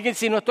mandamientos. Así que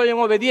si no estoy en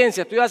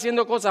obediencia, estoy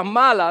haciendo cosas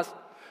malas,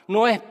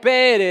 no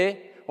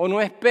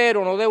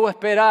debo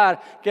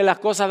esperar que las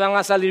cosas van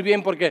a salir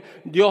bien, porque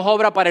Dios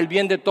obra para el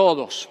bien de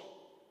todos.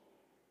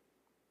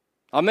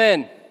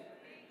 Amén.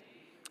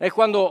 Es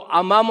cuando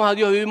amamos a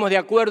Dios, vivimos de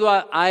acuerdo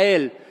a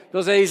Él,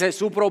 Entonces dice,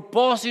 su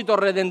propósito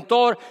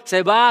redentor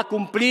se va a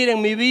cumplir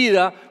en mi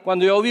vida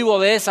cuando yo vivo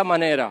de esa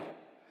manera.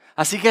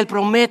 Así que Él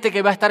promete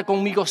que va a estar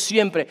conmigo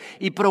siempre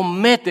y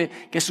promete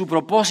que su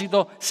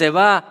propósito se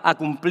va a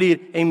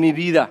cumplir en mi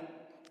vida.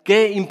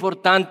 Qué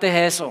importante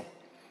es eso.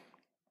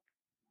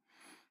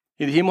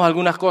 Y dijimos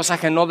algunas cosas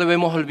que no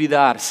debemos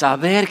olvidar.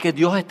 Saber que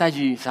Dios está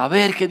allí,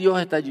 saber que Dios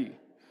está allí.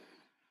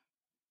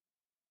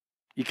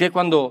 Y que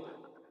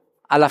cuando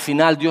a la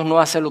final Dios no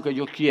hace lo que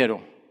yo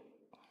quiero,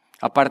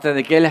 aparte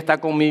de que Él está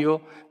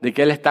conmigo, de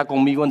que Él está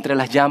conmigo entre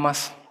las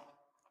llamas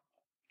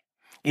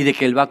y de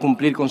que Él va a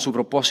cumplir con su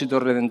propósito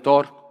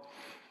redentor,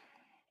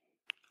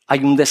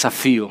 hay un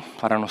desafío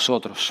para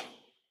nosotros.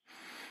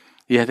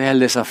 Y este es el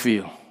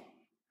desafío.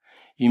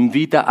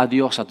 Invita a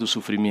Dios a tu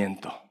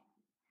sufrimiento.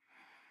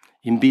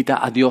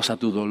 Invita a Dios a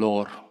tu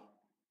dolor.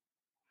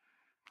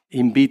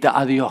 Invita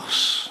a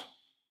Dios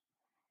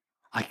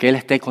a que Él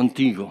esté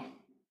contigo.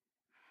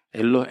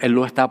 Él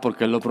lo está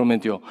porque Él lo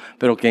prometió.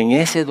 Pero que en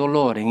ese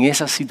dolor, en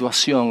esa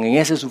situación, en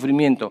ese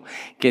sufrimiento,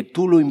 que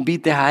tú lo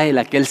invites a Él,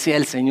 a que Él sea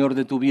el Señor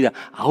de tu vida,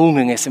 aún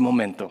en ese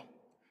momento.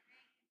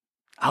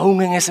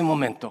 Aún en ese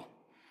momento.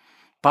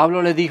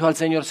 Pablo le dijo al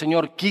Señor,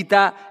 Señor,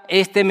 quita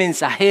este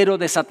mensajero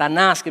de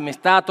Satanás que me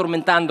está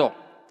atormentando.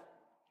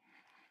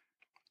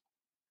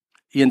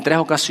 Y en 3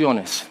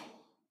 ocasiones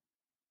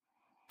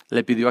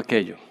le pidió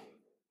aquello.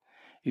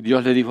 Y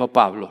Dios le dijo a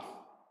Pablo,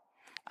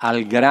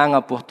 al gran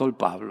apóstol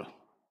Pablo,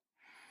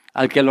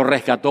 al que lo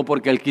rescató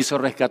porque Él quiso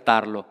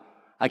rescatarlo,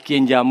 a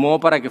quien llamó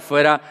para que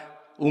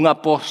fuera un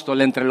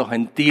apóstol entre los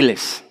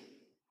gentiles.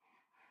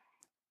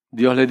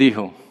 Dios le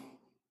dijo,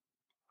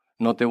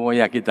 no te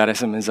voy a quitar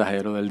ese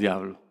mensajero del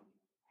diablo.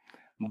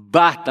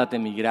 Bástate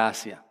mi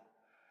gracia.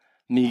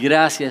 Mi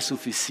gracia es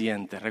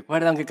suficiente.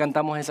 ¿Recuerdan que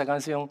cantamos esa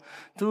canción?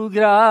 Tu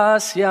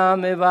gracia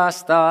me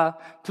basta,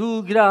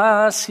 tu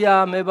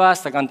gracia me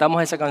basta.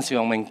 Cantamos esa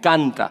canción, me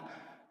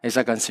encanta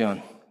esa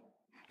canción.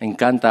 Me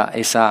encanta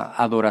esa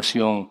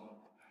adoración,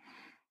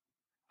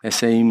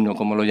 ese himno,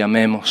 como lo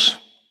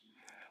llamemos.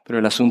 Pero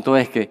el asunto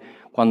es que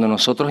cuando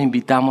nosotros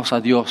invitamos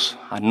a Dios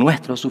a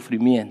nuestro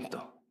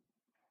sufrimiento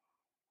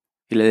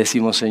y le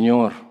decimos,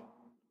 Señor,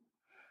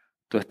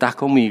 tú estás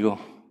conmigo,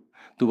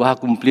 tú vas a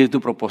cumplir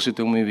tu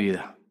propósito en mi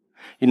vida.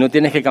 Y no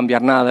tienes que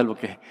cambiar nada de lo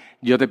que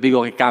yo te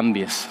pido que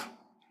cambies,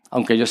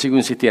 aunque yo sigo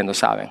insistiendo,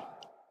 ¿saben?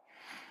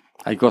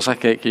 Hay cosas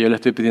que yo le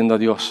estoy pidiendo a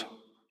Dios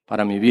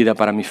para mi vida,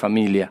 para mi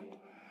familia.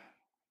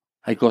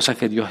 Hay cosas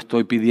que yo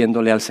estoy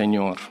pidiéndole al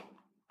Señor.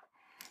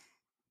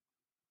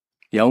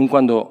 Y aun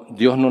cuando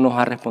Dios no nos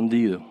ha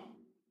respondido,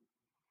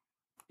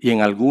 y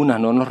en algunas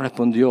no nos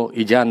respondió,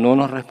 y ya no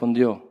nos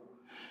respondió,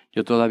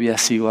 yo todavía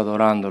sigo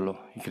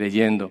adorándolo y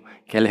creyendo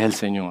que Él es el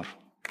Señor.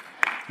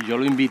 Y yo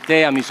lo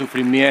invité a mi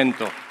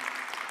sufrimiento.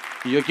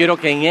 Y yo quiero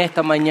que en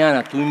esta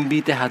mañana tú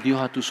invites a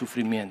Dios a tu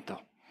sufrimiento.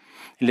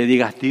 Y le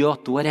digas,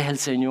 Dios, tú eres el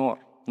Señor.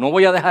 No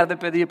voy a dejar de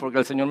pedir porque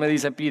el Señor me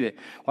dice, pide.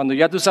 Cuando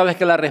ya tú sabes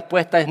que la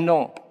respuesta es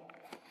no,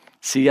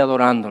 sigue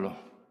adorándolo.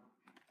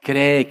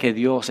 Cree que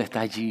Dios está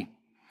allí.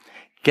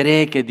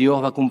 Cree que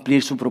Dios va a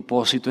cumplir su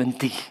propósito en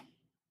ti.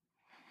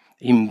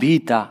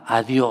 Invita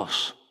a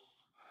Dios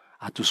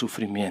a tu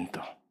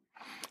sufrimiento.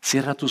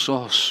 Cierra tus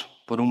ojos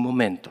por un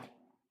momento.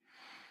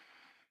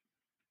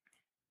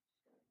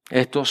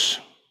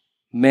 Estos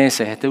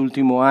meses, este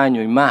último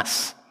año y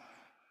más,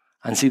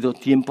 han sido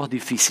tiempos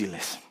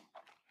difíciles.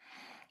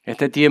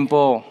 Este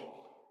tiempo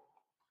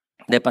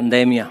de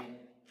pandemia,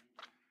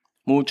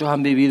 muchos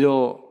han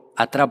vivido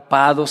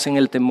atrapados en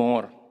el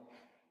temor.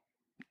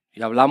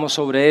 Y hablamos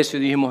sobre eso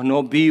y dijimos,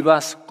 no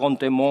vivas con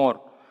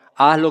temor.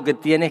 Haz lo que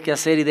tienes que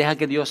hacer y deja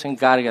que Dios se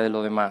encargue de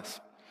lo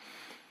demás.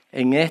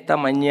 En esta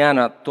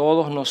mañana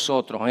todos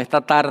nosotros, en esta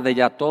tarde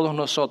ya todos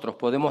nosotros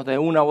podemos de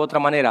una u otra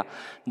manera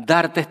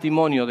dar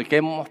testimonio de que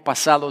hemos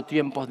pasado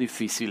tiempos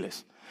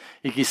difíciles.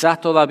 Y quizás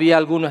todavía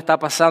alguno está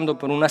pasando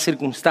por una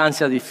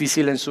circunstancia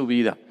difícil en su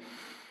vida.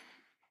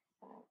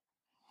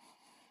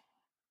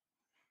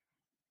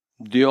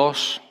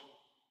 Dios,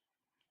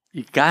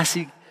 y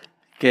casi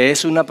que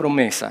es una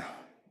promesa,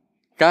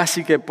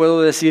 casi que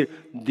puedo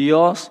decir,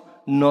 Dios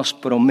nos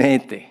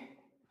promete.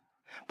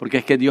 Porque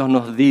es que Dios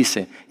nos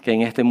dice que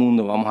en este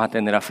mundo vamos a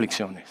tener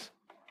aflicciones.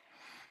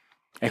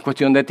 Es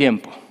cuestión de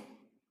tiempo.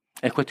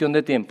 Es cuestión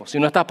de tiempo. Si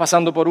no estás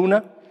pasando por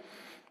una,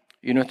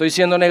 y no estoy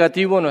siendo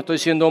negativo, no estoy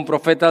siendo un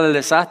profeta del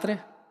desastre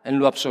en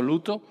lo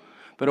absoluto,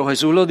 pero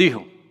Jesús lo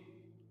dijo.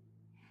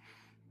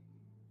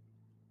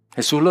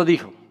 Jesús lo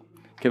dijo,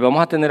 que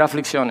vamos a tener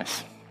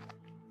aflicciones.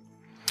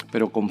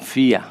 Pero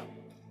confía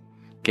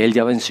que Él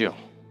ya venció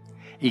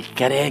y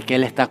cree que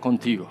Él está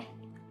contigo.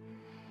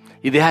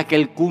 Y deja que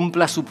Él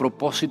cumpla su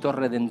propósito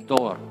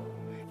redentor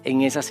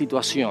en esa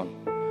situación.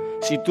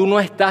 Si tú no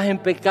estás en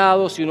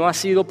pecado, si no has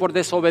sido por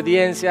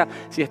desobediencia,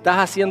 si estás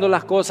haciendo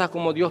las cosas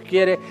como Dios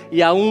quiere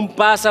y aún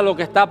pasa lo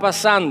que está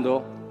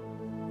pasando,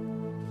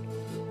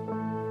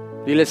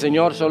 dile,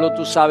 Señor, solo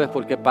tú sabes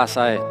por qué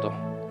pasa esto.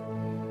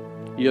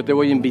 Y yo te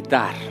voy a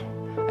invitar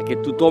a que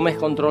tú tomes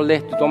control de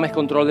esto, tomes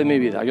control de mi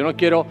vida. Yo no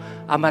quiero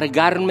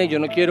amargarme, yo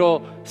no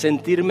quiero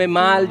sentirme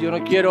mal, yo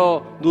no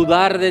quiero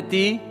dudar de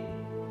ti.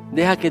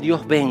 Deja que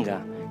Dios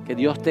venga, que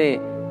Dios te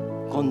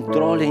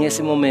controle en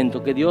ese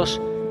momento, que Dios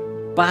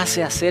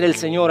pase a ser el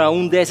Señor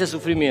aún de ese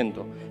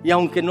sufrimiento. Y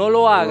aunque no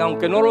lo haga,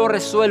 aunque no lo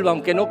resuelva,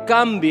 aunque no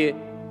cambie,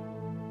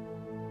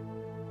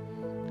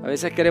 a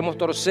veces queremos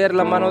torcer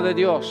la mano de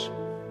Dios.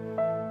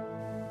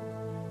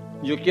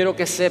 Yo quiero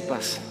que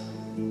sepas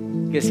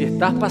que si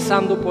estás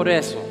pasando por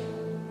eso,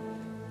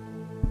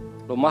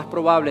 lo más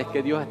probable es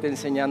que Dios esté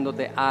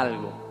enseñándote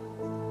algo,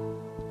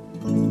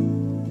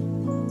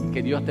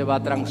 que Dios te va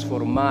a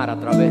transformar a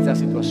través de esa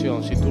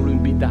situación si tú lo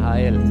invitas a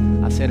Él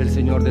a ser el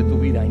Señor de tu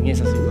vida en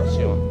esa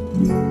situación.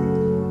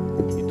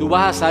 Y tú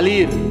vas a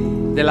salir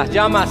de las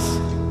llamas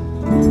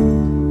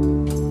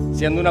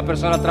siendo una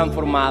persona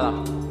transformada,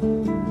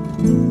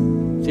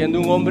 siendo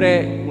un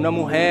hombre, una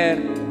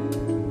mujer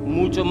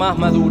mucho más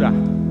madura,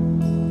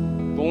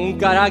 con un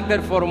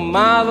carácter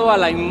formado a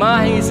la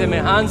imagen y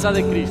semejanza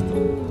de Cristo,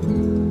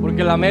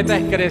 porque la meta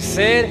es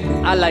crecer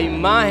a la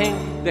imagen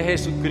de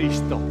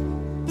Jesucristo,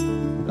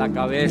 la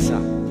cabeza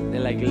de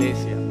la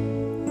iglesia,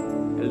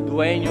 el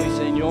dueño y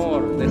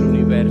Señor del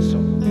universo.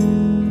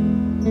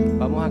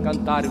 Vamos a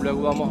cantar y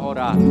luego vamos a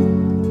orar.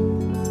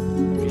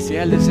 Y si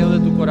es el deseo de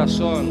tu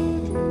corazón,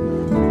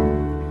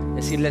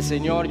 decirle: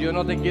 Señor, yo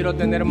no te quiero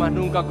tener más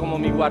nunca como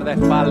mi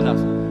guardaespaldas.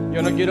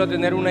 Yo no quiero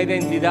tener una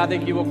identidad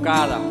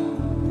equivocada.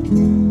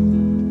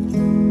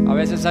 A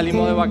veces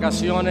salimos de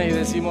vacaciones y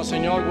decimos: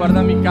 Señor,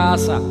 guarda mi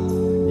casa,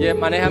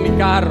 maneja mi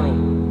carro,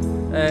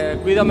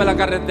 cuídame la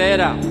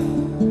carretera,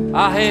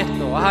 haz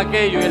esto, haz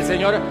aquello. Y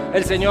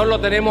el Señor lo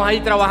tenemos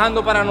ahí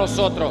trabajando para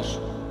nosotros.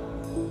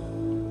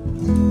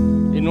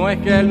 Y no es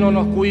que Él no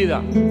nos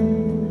cuida,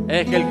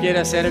 es que Él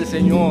quiere ser el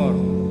Señor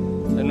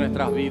de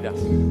nuestras vidas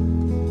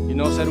y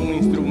no ser un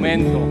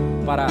instrumento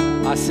para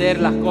hacer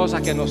las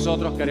cosas que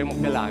nosotros queremos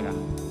que Él haga.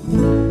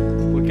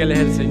 Porque Él es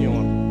el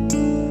Señor,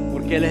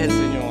 porque Él es el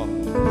Señor.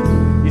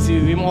 Y si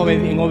vivimos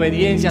en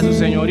obediencia a su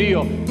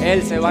señorío,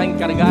 Él se va a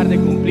encargar de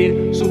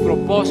cumplir su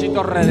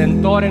propósito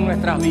redentor en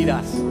nuestras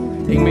vidas,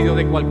 en medio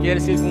de cualquier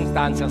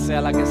circunstancia,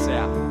 sea la que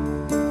sea.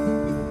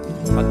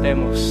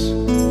 Cantemos.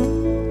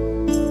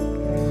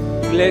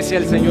 Iglesia,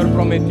 el Señor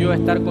prometió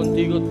estar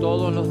contigo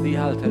todos los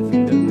días hasta el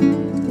fin del mundo.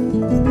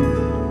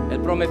 Él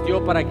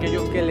prometió para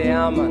aquellos que le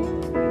aman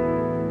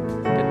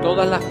que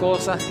todas las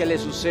cosas que le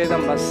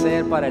sucedan va a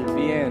ser para el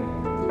bien,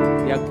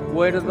 de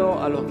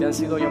acuerdo a los que han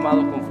sido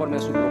llamados conforme a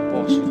su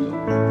propósito.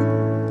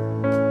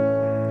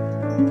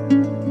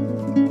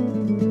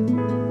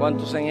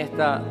 ¿Cuántos en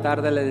esta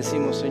tarde le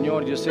decimos: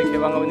 Señor, yo sé que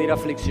van a venir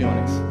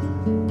aflicciones?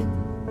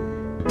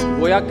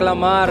 Voy a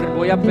clamar,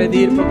 voy a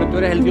pedir, porque tú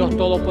eres el Dios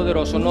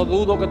Todopoderoso. No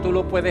dudo que tú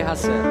lo puedes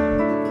hacer.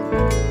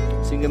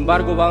 Sin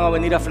embargo, van a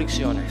venir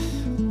aflicciones.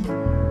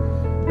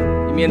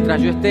 Y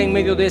mientras yo esté en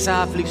medio de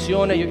esas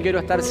aflicciones, yo quiero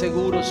estar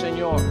seguro,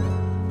 Señor,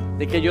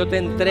 de que yo te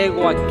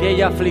entrego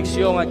aquella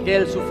aflicción,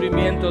 aquel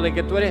sufrimiento, de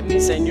que tú eres mi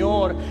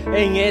Señor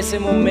en ese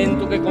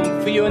momento, que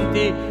confío en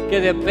ti,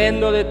 que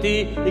dependo de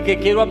ti y que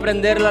quiero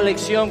aprender la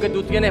lección que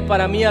tú tienes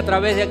para mí a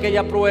través de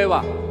aquella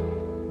prueba.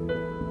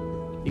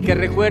 Y que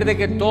recuerde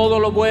que todo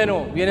lo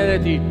bueno viene de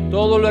ti,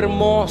 todo lo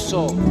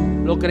hermoso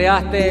lo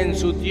creaste en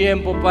su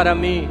tiempo para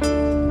mí.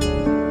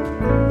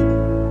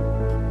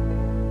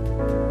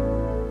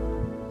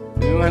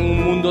 Vivimos en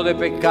un mundo de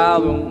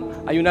pecado,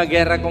 hay una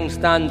guerra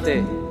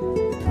constante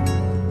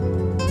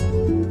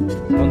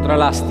contra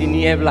las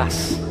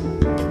tinieblas.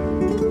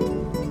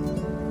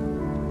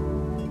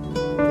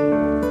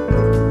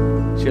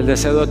 Si el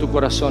deseo de tu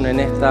corazón en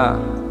esta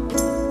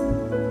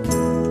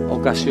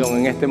ocasión,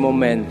 en este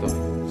momento,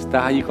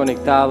 estás allí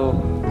conectado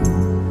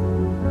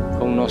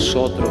con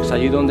nosotros,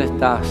 allí donde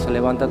estás,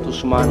 levanta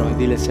tus manos y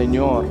dile: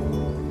 Señor,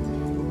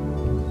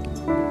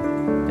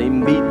 te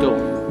invito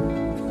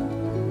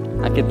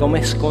a que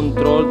tomes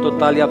control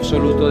total y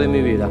absoluto de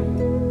mi vida.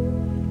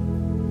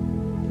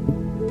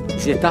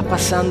 Si estás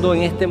pasando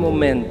en este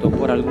momento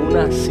por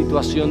alguna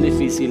situación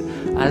difícil,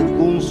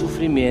 algún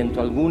sufrimiento,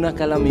 alguna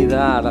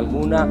calamidad,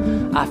 alguna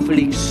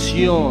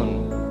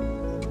aflicción,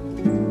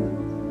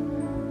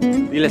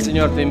 dile: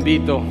 Señor, te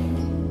invito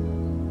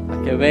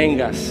a que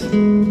vengas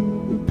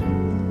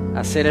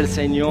a ser el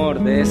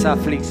Señor de esa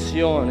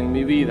aflicción en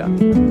mi vida.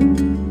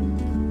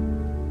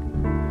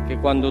 Que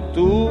cuando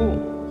tú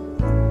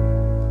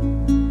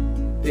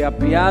te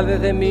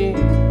apiades de mí,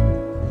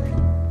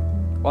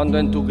 cuando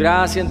en tu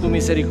gracia, en tu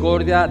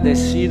misericordia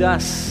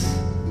decidas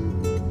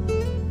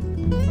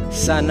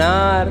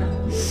sanar,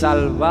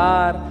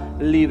 salvar,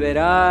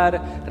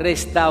 liberar,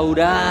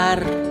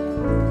 restaurar,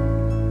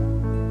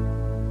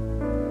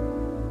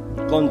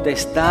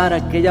 contestar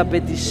aquella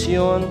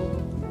petición,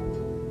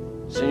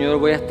 Señor,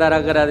 voy a estar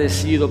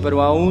agradecido.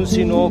 Pero aún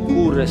si no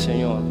ocurre,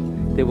 Señor,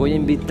 te voy a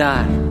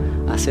invitar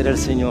a ser el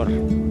Señor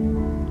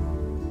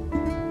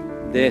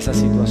de esa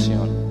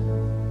situación.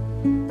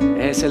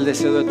 Ese es el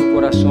deseo de tu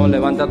corazón.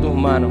 Levanta tus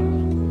manos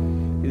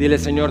y dile: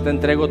 Señor, te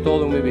entrego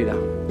todo en mi vida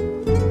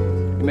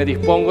y me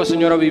dispongo,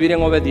 Señor, a vivir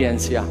en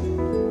obediencia.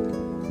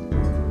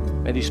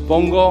 Me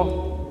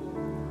dispongo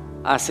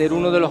a ser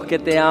uno de los que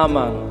te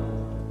aman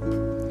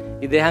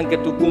y dejan que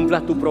tú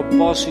cumplas tu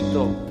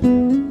propósito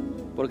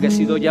porque he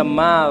sido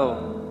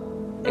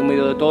llamado en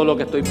medio de todo lo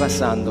que estoy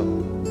pasando.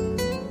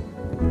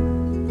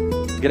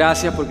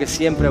 Gracias porque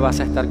siempre vas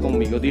a estar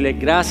conmigo. Dile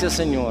gracias,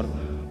 Señor,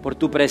 por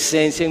tu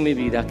presencia en mi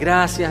vida.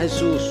 Gracias,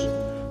 Jesús,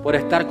 por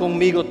estar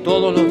conmigo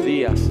todos los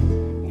días.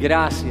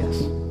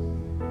 Gracias.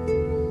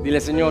 Dile,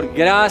 Señor,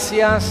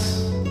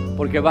 gracias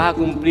porque vas a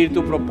cumplir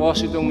tu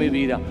propósito en mi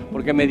vida,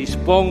 porque me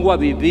dispongo a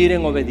vivir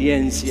en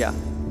obediencia.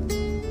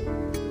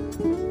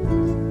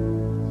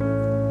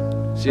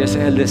 Si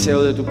ese es el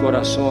deseo de tu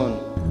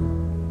corazón,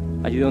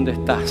 allí donde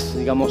estás,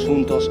 digamos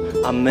juntos,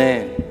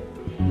 amén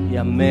y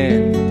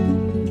amén,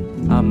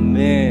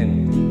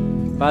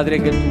 amén.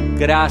 Padre, que tu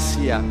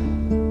gracia,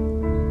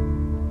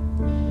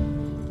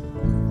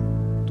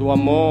 tu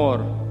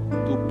amor,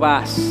 tu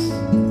paz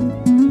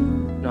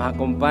nos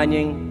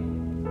acompañen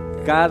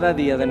cada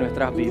día de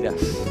nuestras vidas.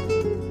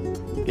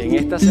 Que en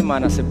esta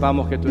semana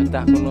sepamos que tú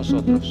estás con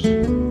nosotros.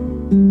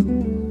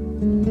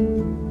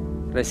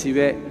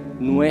 Recibe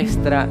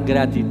nuestra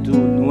gratitud,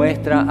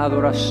 nuestra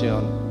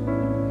adoración.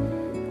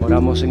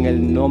 Oramos en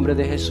el nombre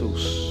de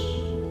Jesús.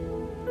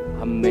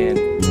 Amén.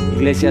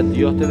 Iglesia,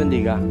 Dios te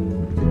bendiga.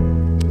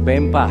 Ve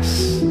en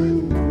paz.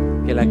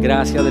 Que la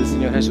gracia del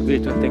Señor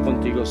Jesucristo esté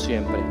contigo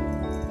siempre.